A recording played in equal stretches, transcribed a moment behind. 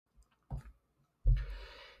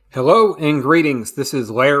Hello and greetings. This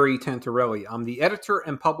is Larry Tentarelli. I'm the editor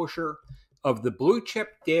and publisher of the Blue Chip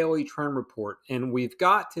Daily Trend Report, and we've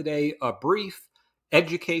got today a brief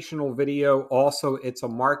educational video. Also, it's a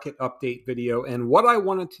market update video. And what I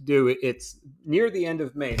wanted to do, it's near the end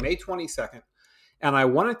of May 22nd, and I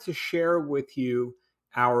wanted to share with you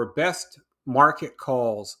our best market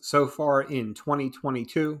calls so far in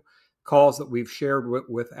 2022, calls that we've shared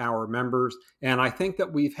with our members. And I think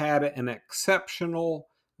that we've had an exceptional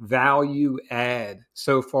value add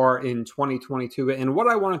so far in 2022. And what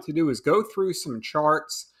I wanted to do is go through some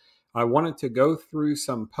charts. I wanted to go through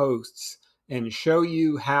some posts and show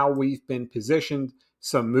you how we've been positioned,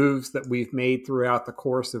 some moves that we've made throughout the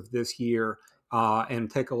course of this year, and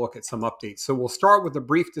take a look at some updates. So we'll start with a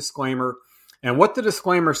brief disclaimer. And what the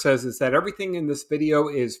disclaimer says is that everything in this video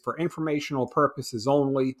is for informational purposes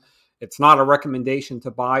only. It's not a recommendation to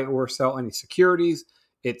buy or sell any securities.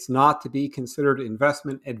 It's not to be considered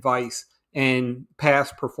investment advice, and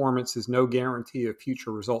past performance is no guarantee of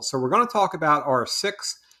future results. So we're going to talk about our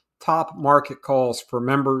 6 top market calls for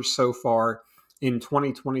members so far in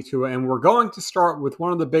 2022, and we're going to start with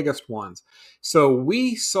one of the biggest ones. So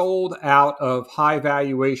we sold out of high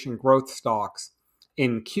valuation growth stocks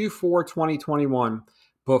in Q4 2021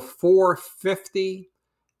 before 50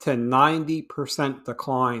 to 90%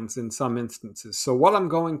 declines in some instances. So what I'm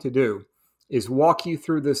going to do is walk you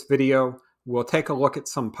through this video. We'll take a look at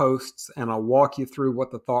some posts and I'll walk you through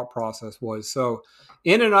what the thought process was. So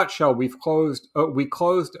in a nutshell, we closed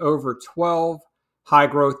over 12 high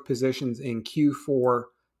growth positions in Q4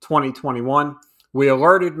 2021. We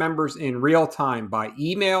alerted members in real time by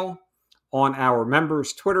email, on our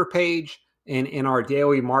members Twitter page, and in our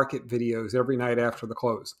daily market videos every night after the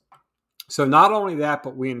close. So not only that,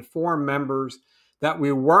 but we informed members that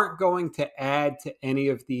we weren't going to add to any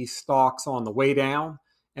of these stocks on the way down,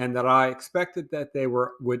 and that I expected that they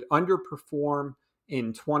would underperform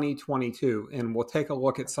in 2022. And we'll take a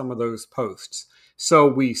look at some of those posts. So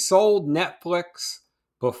we sold Netflix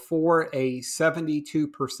before a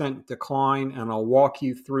 72% decline, and I'll walk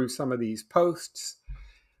you through some of these posts.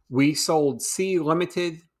 We sold C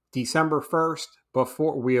Limited December 1st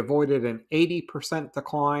before we avoided an 80%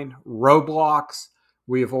 decline. Roblox,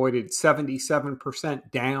 we avoided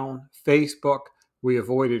 77% down. Facebook, we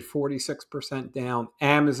avoided 46% down.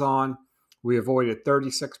 Amazon, we avoided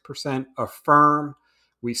 36%. Affirm,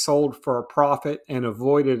 we sold for a profit and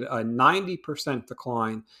avoided a 90%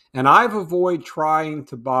 decline. And I've avoided trying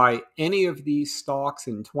to buy any of these stocks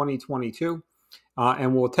in 2022.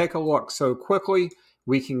 And we'll take a look. So quickly,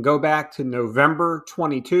 we can go back to November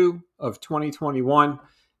 22 of 2021.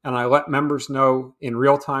 And I let members know in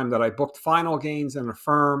real time that I booked final gains in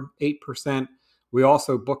Affirm, 8%. We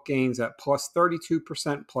also booked gains at plus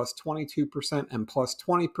 32%, plus 22%, and plus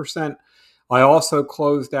 20%. I also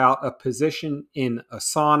closed out a position in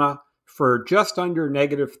Asana for just under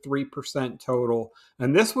negative 3% total.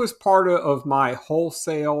 And this was part of my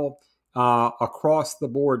wholesale across the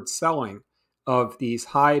board selling of these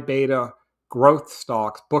high beta growth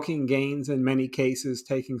stocks, booking gains in many cases,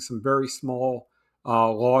 taking some very small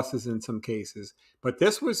losses in some cases. But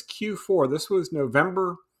this was Q4. This was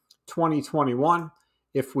November 2021.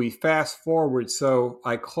 If we fast forward, so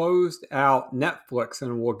I closed out Netflix,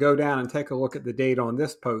 and we'll go down and take a look at the date on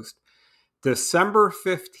this post. December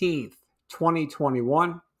 15th,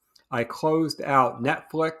 2021, I closed out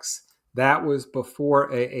Netflix. That was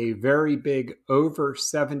before a very big over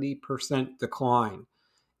 70% decline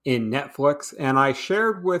in Netflix. And I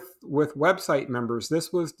shared with website members,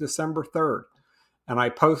 this was December 3rd. And I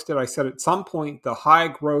posted, I said, at some point, the high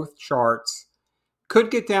growth charts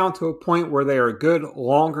could get down to a point where they are good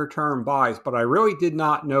longer term buys, but I really did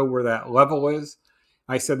not know where that level is.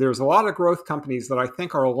 I said, there's a lot of growth companies that I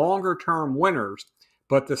think are longer term winners,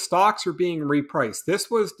 but the stocks are being repriced. This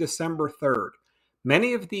was December 3rd.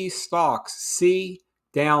 Many of these stocks, C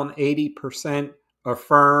down 80%,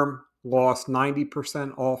 Affirm lost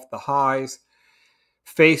 90% off the highs.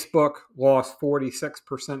 Facebook lost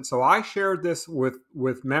 46%. So I shared this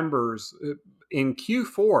with members in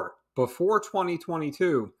Q4 before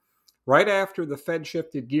 2022, right after the Fed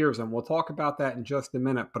shifted gears. And we'll talk about that in just a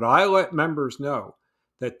minute. But I let members know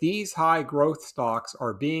that these high growth stocks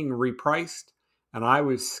are being repriced, and I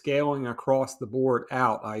was scaling across the board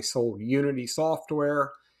out. I sold Unity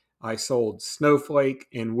Software, I sold Snowflake,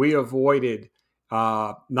 and we avoided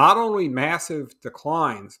not only massive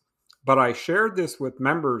declines, but I shared this with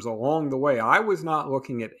members along the way. I was not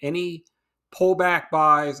looking at any pullback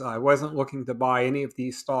buys. I wasn't looking to buy any of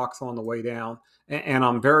these stocks on the way down. And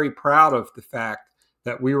I'm very proud of the fact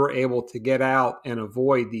that we were able to get out and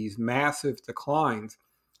avoid these massive declines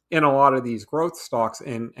in a lot of these growth stocks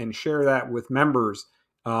and share that with members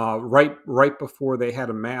right before they had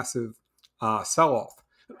a massive sell-off.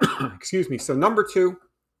 Excuse me. So number two,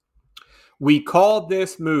 we called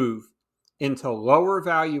this move into lower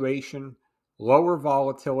valuation, lower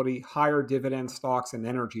volatility, higher dividend stocks and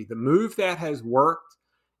energy. The move that has worked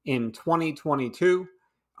in 2022,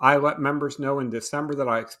 I let members know in December that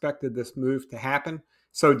I expected this move to happen.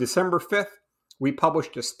 So December 5th, we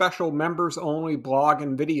published a special members-only blog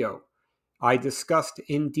and video. I discussed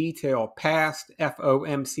in detail past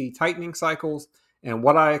FOMC tightening cycles and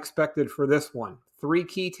what I expected for this one. 3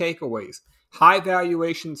 key takeaways. High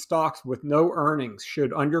valuation stocks with no earnings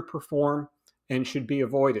should underperform and should be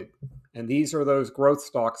avoided. And these are those growth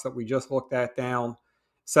stocks that we just looked at down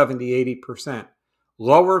 70-80%.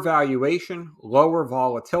 Lower valuation, lower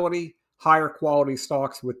volatility, higher quality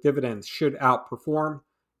stocks with dividends should outperform.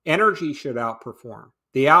 Energy should outperform.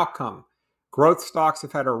 The outcome, growth stocks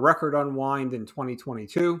have had a record unwind in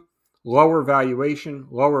 2022. Lower valuation,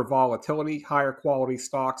 lower volatility, higher quality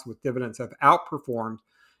stocks with dividends have outperformed.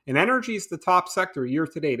 And energy is the top sector year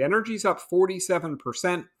to date. Energy is up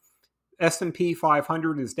 47%. S&P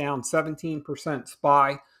 500 is down 17%.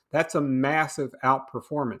 SPY, that's a massive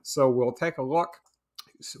outperformance. So we'll take a look.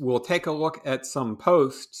 We'll take a look at some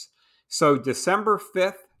posts. So December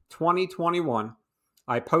 5th, 2021,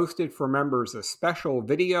 I posted for members a special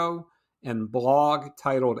video and blog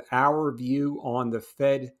titled Our View on the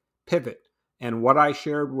Fed Pivot. And what I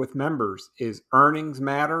shared with members is earnings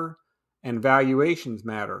matter and valuations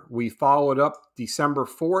matter. We followed up December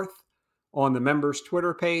 4th on the members'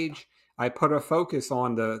 Twitter page. I put a focus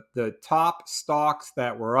on the top stocks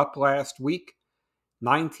that were up last week.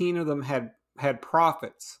 19 of them had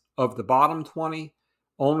profits. Of the bottom 20,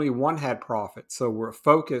 only one had profits. So we're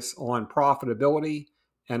focused on profitability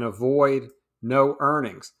and avoid no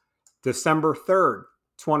earnings. December 3rd,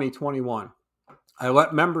 2021, I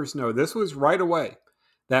let members know this was right away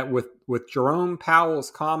that with Jerome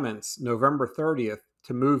Powell's comments November 30th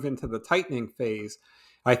to move into the tightening phase,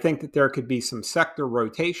 I think that there could be some sector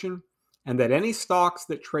rotation and that any stocks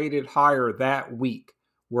that traded higher that week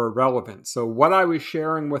were relevant. So what I was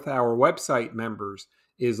sharing with our website members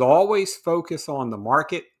is always focus on the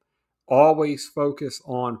market, always focus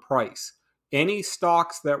on price. Any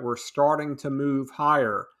stocks that were starting to move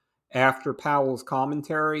higher after Powell's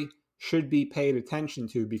commentary should be paid attention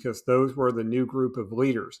to because those were the new group of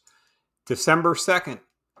leaders. December 2nd,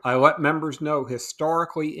 I let members know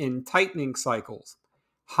historically in tightening cycles,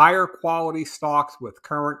 higher quality stocks with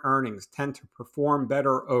current earnings tend to perform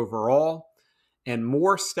better overall, and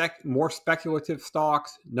more speculative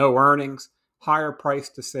stocks, no earnings, higher price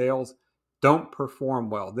to sales, don't perform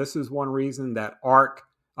well. This is one reason that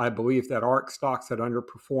I believe that ARK stocks had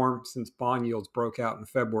underperformed since bond yields broke out in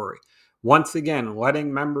February. Once again,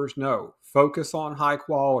 letting members know, focus on high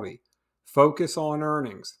quality, focus on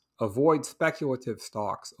earnings, avoid speculative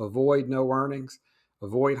stocks, avoid no earnings,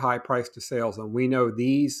 avoid high price to sales. And we know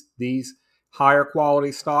these higher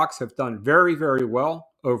quality stocks have done very, very well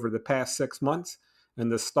over the past 6 months.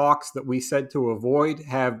 And the stocks that we said to avoid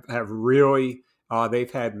have really,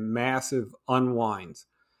 they've had massive unwinds.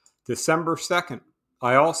 December 2nd,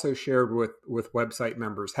 I also shared with website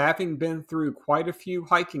members, having been through quite a few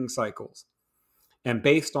hiking cycles and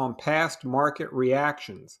based on past market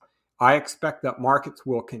reactions, I expect that markets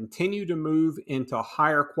will continue to move into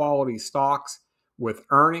higher quality stocks with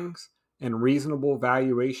earnings and reasonable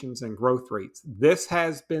valuations and growth rates. This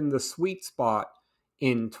has been the sweet spot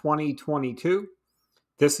in 2022.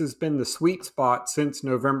 This has been the sweet spot since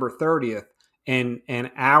November 30th,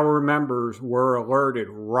 and our members were alerted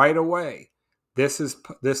right away. This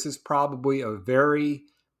is probably a very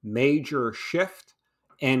major shift,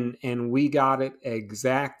 and we got it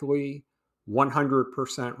exactly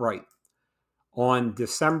 100% right. On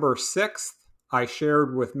December 6th, I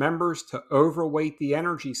shared with members to overweight the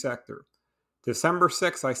energy sector. December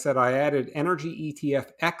 6th, I said I added energy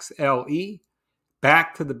ETF XLE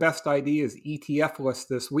back to the best ideas ETF list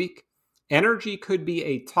this week. Energy could be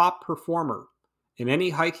a top performer in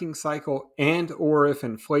any hiking cycle and or if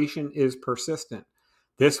inflation is persistent.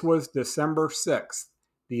 This was December 6th.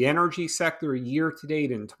 The energy sector year to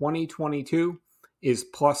date in 2022 is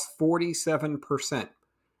plus 47%.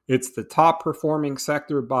 It's the top performing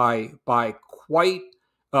sector by quite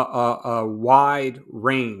a wide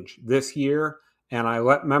range this year. And I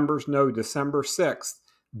let members know December 6th,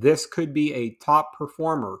 this could be a top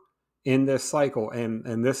performer in this cycle.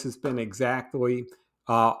 And this has been exactly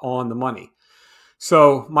on the money.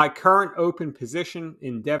 So my current open position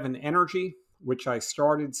in Devon Energy, which I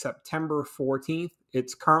started September 14th,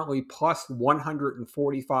 it's currently plus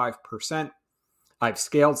 145%. I've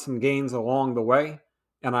scaled some gains along the way,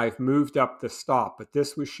 and I've moved up the stop. But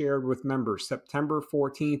this was shared with members September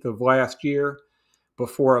 14th of last year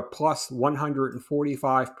before a plus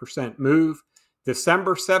 145% move.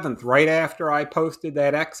 December 7th, right after I posted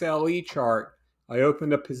that XLE chart, I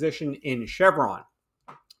opened a position in Chevron.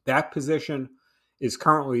 That position is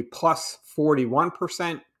currently plus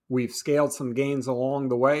 41%. We've scaled some gains along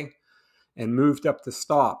the way and moved up the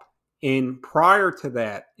stop. Prior to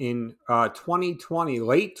that, in 2020,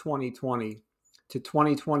 late 2020 to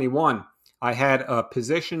 2021, I had a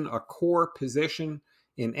core position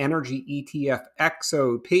in energy ETF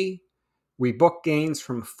XOP. We booked gains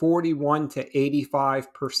from 41 to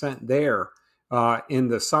 85% there in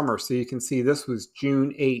the summer. So you can see this was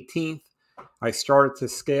June 18th. I started to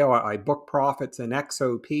scale. I booked profits in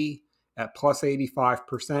XOP at plus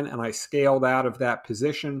 85%, and I scaled out of that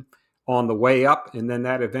position on the way up, and then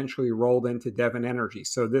that eventually rolled into Devon Energy.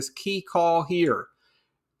 So this key call here,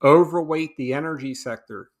 overweight the energy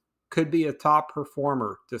sector, could be a top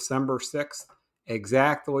performer December 6th,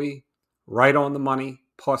 exactly right on the money,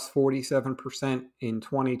 plus 47% in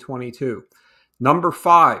 2022. Number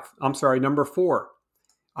 4,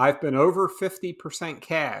 I've been over 50%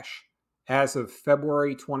 cash as of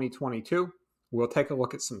February 2022. We'll take a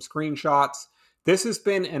look at some screenshots. This has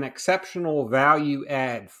been an exceptional value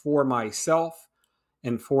add for myself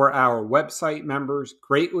and for our website members,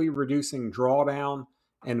 greatly reducing drawdown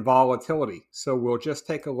and volatility. So we'll just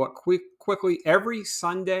take a look quickly. Every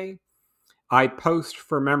Sunday, I post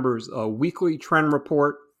for members a weekly trend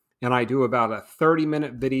report, and I do about a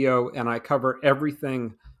 30-minute video, and I cover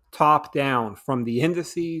everything top down from the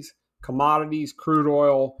indices, commodities, crude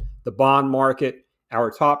oil, the bond market, our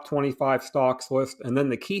top 25 stocks list, and then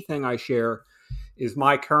the key thing I share is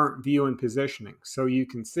my current view and positioning. So you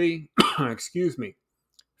can see, excuse me,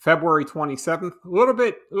 February 27th, a little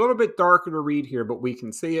bit darker to read here, but we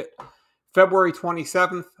can see it. February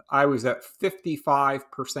 27th, I was at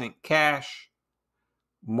 55% cash.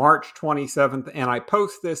 March 27th, and I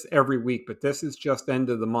post this every week, but this is just end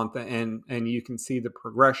of the month, and you can see the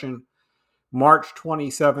progression. March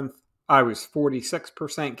 27th, I was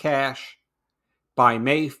 46% cash. By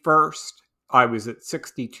May 1st, I was at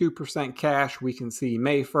 62% cash. We can see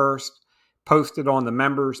May 1st, posted on the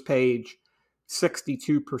members page,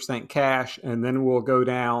 62% cash, and then we'll go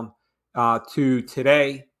down to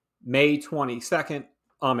today, May 22nd,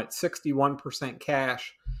 I'm at 61%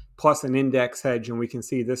 cash plus an index hedge, and we can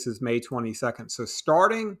see this is May 22nd. So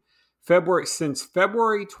starting since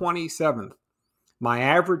February 27th, my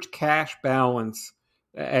average cash balance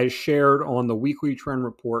as shared on the weekly trend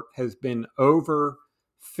report has been over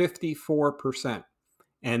 54%.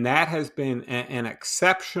 And that has been an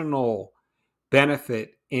exceptional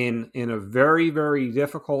benefit in a very, very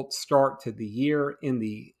difficult start to the year in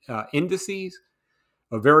the indices,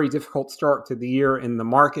 a very difficult start to the year in the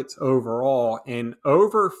markets overall, and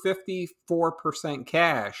over 54%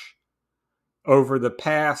 cash over the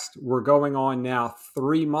past, we're going on now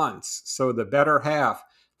 3 months. So the better half,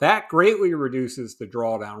 that greatly reduces the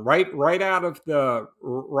drawdown right out of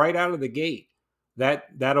the gate. That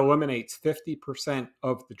eliminates 50%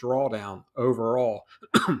 of the drawdown overall.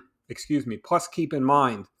 Excuse me. Plus, keep in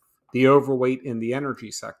mind the overweight in the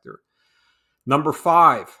energy sector. Number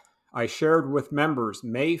 5, I shared with members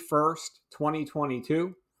May 1st,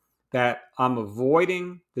 2022, that I'm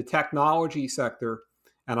avoiding the technology sector,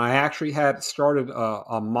 and I actually had started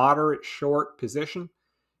a moderate short position.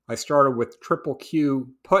 I started with triple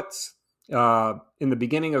Q puts in the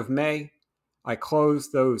beginning of May. I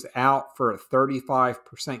closed those out for a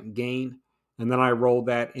 35% gain, and then I rolled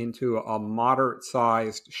that into a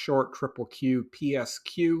moderate-sized short triple Q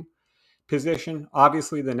PSQ position.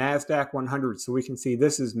 Obviously, the NASDAQ 100. So we can see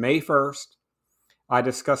this is May 1st. I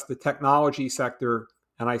discussed the technology sector,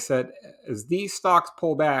 and I said, as these stocks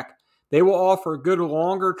pull back, they will offer good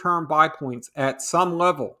longer-term buy points at some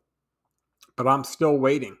level, but I'm still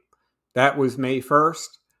waiting. That was May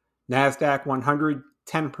 1st. NASDAQ 100,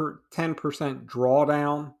 10%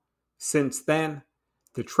 drawdown since then.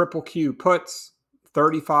 The triple Q puts,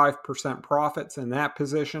 35% profits in that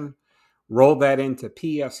position. Roll that into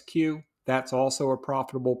PSQ. That's also a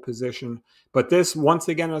profitable position. But this, once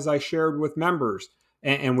again, as I shared with members,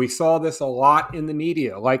 and we saw this a lot in the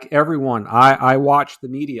media, like everyone, I watch the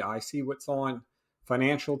media. I see what's on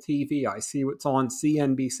financial TV. I see what's on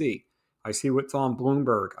CNBC. I see what's on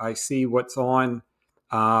Bloomberg. I see what's on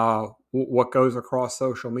what goes across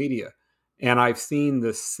social media. And I've seen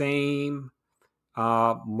the same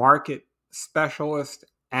market specialist,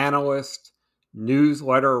 analyst,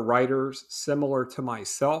 newsletter writers similar to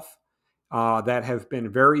myself that have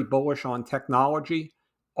been very bullish on technology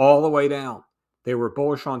all the way down. They were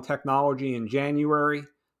bullish on technology in January.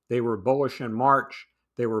 They were bullish in March.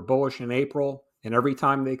 They were bullish in April. And every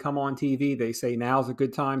time they come on TV, they say now's a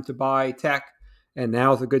good time to buy tech and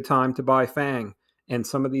now's a good time to buy FANG. And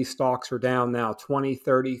some of these stocks are down now 20,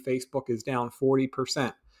 30. Facebook is down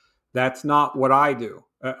 40%. That's not what I do.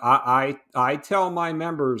 I tell my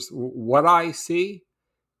members what I see,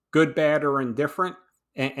 good, bad, or indifferent,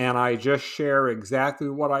 and I just share exactly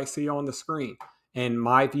what I see on the screen. And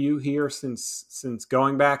my view here since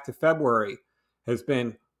going back to February has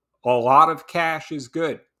been a lot of cash is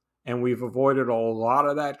good, and we've avoided a lot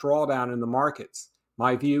of that drawdown in the markets.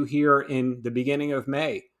 My view here in the beginning of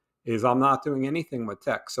May is I'm not doing anything with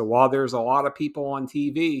tech. So while there's a lot of people on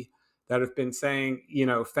TV that have been saying,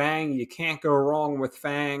 FANG, you can't go wrong with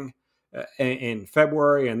FANG in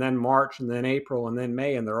February and then March and then April and then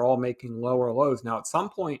May, and they're all making lower lows. Now, at some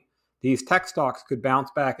point, these tech stocks could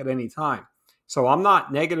bounce back at any time. So I'm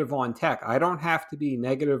not negative on tech. I don't have to be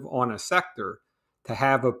negative on a sector to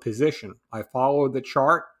have a position. I follow the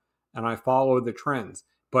chart and I follow the trends.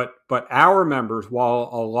 But our members, while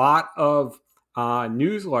a lot of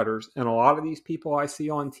newsletters and a lot of these people I see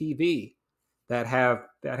on TV that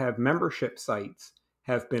have membership sites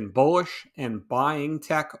have been bullish and buying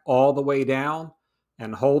tech all the way down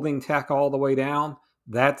and holding tech all the way down,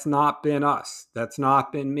 that's not been us. That's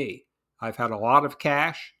not been me. I've had a lot of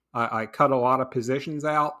cash. I cut a lot of positions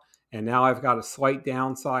out, and now I've got a slight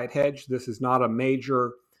downside hedge. This is not a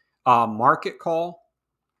major market call.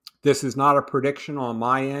 This is not a prediction on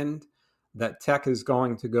my end that tech is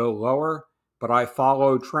going to go lower, but I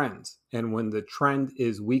follow trends. And when the trend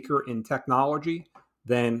is weaker in technology,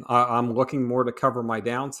 then I'm looking more to cover my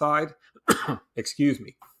downside. Excuse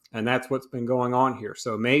me. And that's what's been going on here.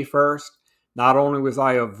 So May 1st, not only was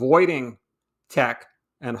I avoiding tech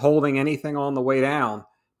and holding anything on the way down,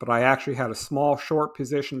 but I actually had a small short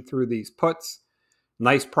position through these puts.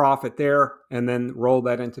 Nice profit there, and then roll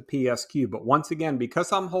that into PSQ. But once again,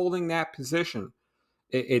 because I'm holding that position,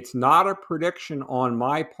 it's not a prediction on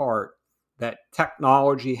my part that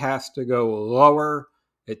technology has to go lower.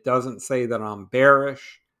 It doesn't say that I'm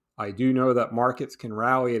bearish. I do know that markets can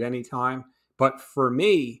rally at any time. But for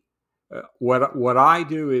me, what I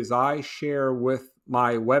do is I share with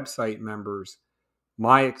my website members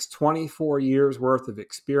my 24 years worth of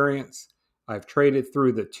experience. I've traded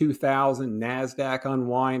through the 2000 NASDAQ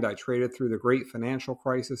unwind. I traded through the great financial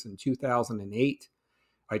crisis in 2008.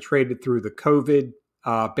 I traded through the COVID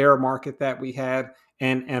bear market that we had.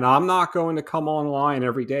 And I'm not going to come online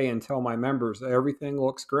every day and tell my members everything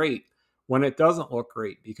looks great when it doesn't look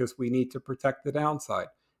great, because we need to protect the downside.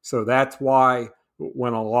 So that's why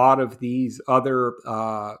when a lot of these other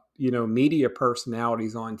media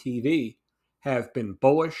personalities on TV have been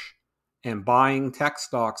bullish and buying tech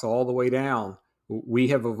stocks all the way down,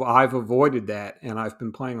 I've avoided that, and I've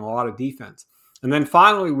been playing a lot of defense. And then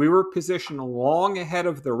finally, we were positioned long ahead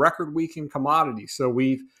of the record week in commodities. So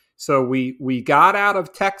we got out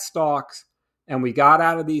of tech stocks and we got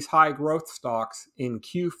out of these high growth stocks in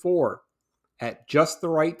Q4 at just the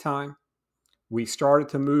right time. We started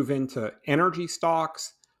to move into energy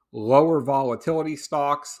stocks, lower volatility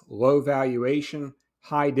stocks, low valuation,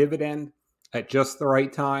 high dividend at just the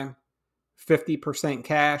right time. 50%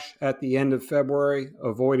 cash at the end of February,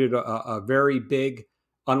 avoided a very big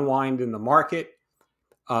unwind in the market,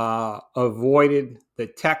 avoided the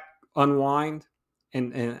tech unwind,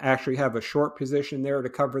 and actually have a short position there to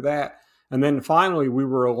cover that. And then finally, we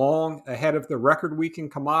were along ahead of the record week in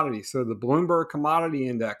commodities. So the Bloomberg Commodity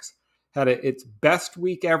Index had its best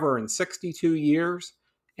week ever in 62 years,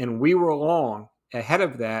 and we were along ahead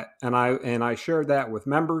of that. And I shared that with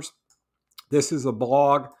members. This is a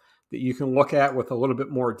blog that you can look at with a little bit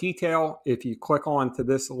more detail if you click on to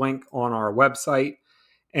this link on our website.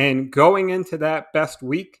 And going into that best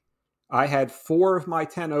week, I had 4 of my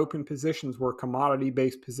 10 open positions were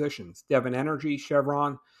commodity-based positions. Devon Energy,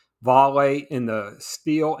 Chevron, Vale in the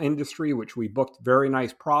steel industry, which we booked very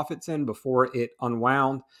nice profits in before it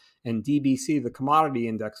unwound, and DBC, the commodity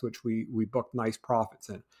index, which we booked nice profits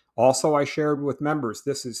in. Also, I shared with members,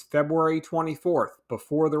 this is February 24th,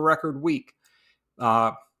 before the record week.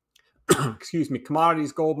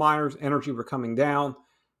 Commodities, gold miners, energy were coming down.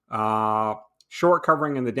 Short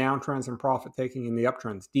covering in the downtrends and profit taking in the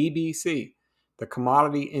uptrends. DBC, the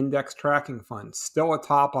commodity index tracking fund, still a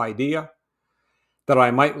top idea that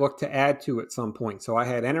I might look to add to at some point. So I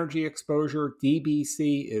had energy exposure.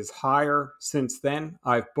 DBC is higher since then.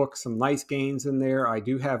 I've booked some nice gains in there. I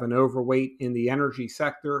do have an overweight in the energy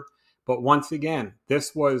sector. But once again,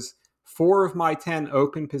 this was 4 of my 10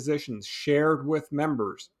 open positions shared with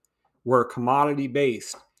members were commodity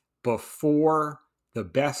based before the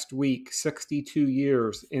best week 62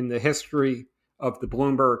 years in the history of the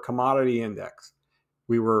Bloomberg Commodity Index.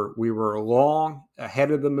 We were long,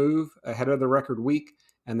 ahead of the move, ahead of the record week,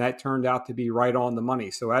 and that turned out to be right on the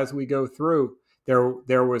money. So as we go through,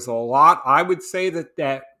 there was a lot. I would say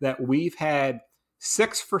that we've had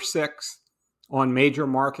 6 for 6 on major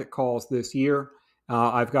market calls this year.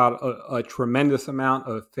 I've got a tremendous amount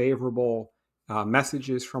of favorable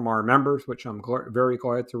messages from our members, which I'm very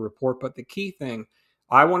glad to report. But the key thing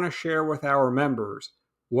I want to share with our members,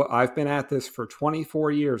 I've been at this for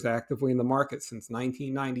 24 years, actively in the market since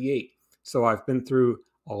 1998. So I've been through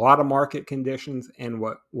a lot of market conditions, and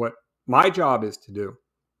what my job is to do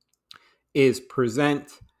is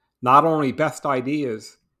present not only best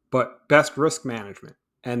ideas, but best risk management.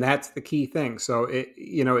 And that's the key thing. So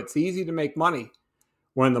it's easy to make money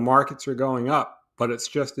when the markets are going up, but it's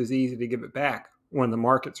just as easy to give it back when the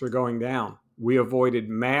markets are going down. We avoided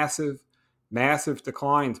massive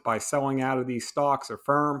declines by selling out of these stocks.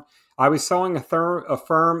 I was selling a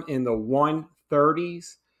firm in the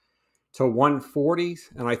 130s to 140s,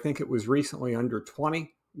 and I think it was recently under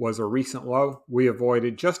 20 was a recent low. We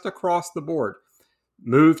avoided just across the board.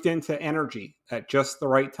 Moved into energy at just the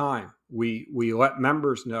right time. We let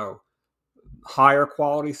members know higher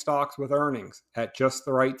quality stocks with earnings at just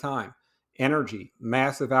the right time. Energy,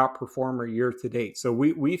 massive outperformer year to date. So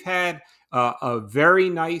we've had a very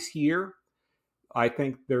nice year. I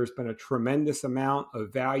think there's been a tremendous amount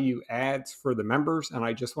of value adds for the members, and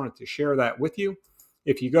I just wanted to share that with you.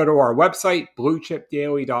 If you go to our website,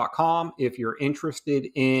 bluechipdaily.com, if you're interested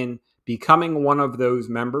in becoming one of those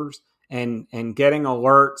members and getting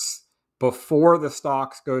alerts before the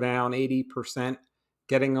stocks go down 80%,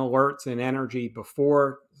 getting alerts in energy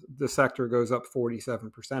before the sector goes up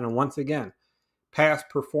 47%. And once again, past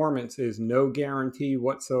performance is no guarantee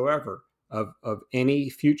whatsoever of any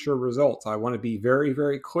future results. I want to be very,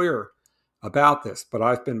 very clear about this, but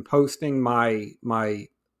I've been posting my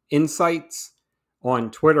insights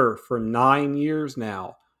on Twitter for 9 years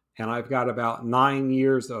now, and I've got about 9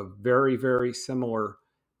 years of very, very similar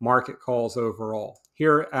market calls overall.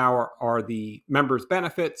 Here are the members'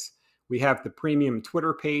 benefits. We have the premium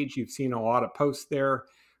Twitter page. You've seen a lot of posts there.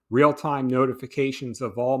 Real-time notifications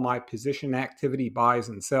of all my position activity, buys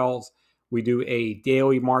and sells. We do a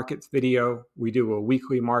daily markets video. We do a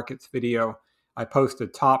weekly markets video. I post a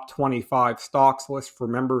top 25 stocks list for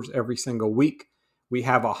members every single week. We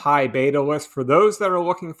have a high beta list for those that are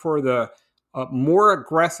looking for the more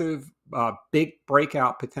aggressive, big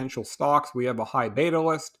breakout potential stocks. We have a high beta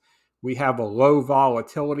list. We have a low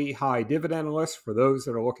volatility, high dividend list for those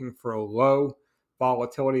that are looking for a low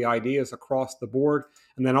volatility ideas across the board.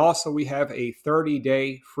 And then also we have a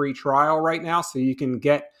 30-day free trial right now, so you can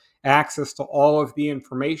get access to all of the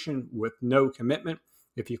information with no commitment.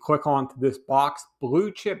 If you click onto this box,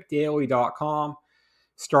 bluechipdaily.com,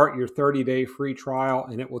 start your 30-day free trial,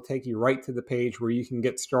 and it will take you right to the page where you can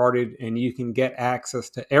get started and you can get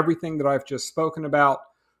access to everything that I've just spoken about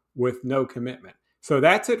with no commitment. So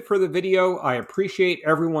that's it for the video. I appreciate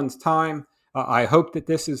everyone's time. I hope that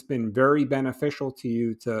this has been very beneficial to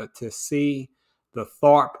you to see the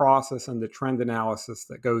thought process and the trend analysis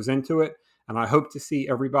that goes into it. And I hope to see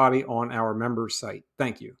everybody on our members site.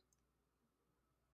 Thank you.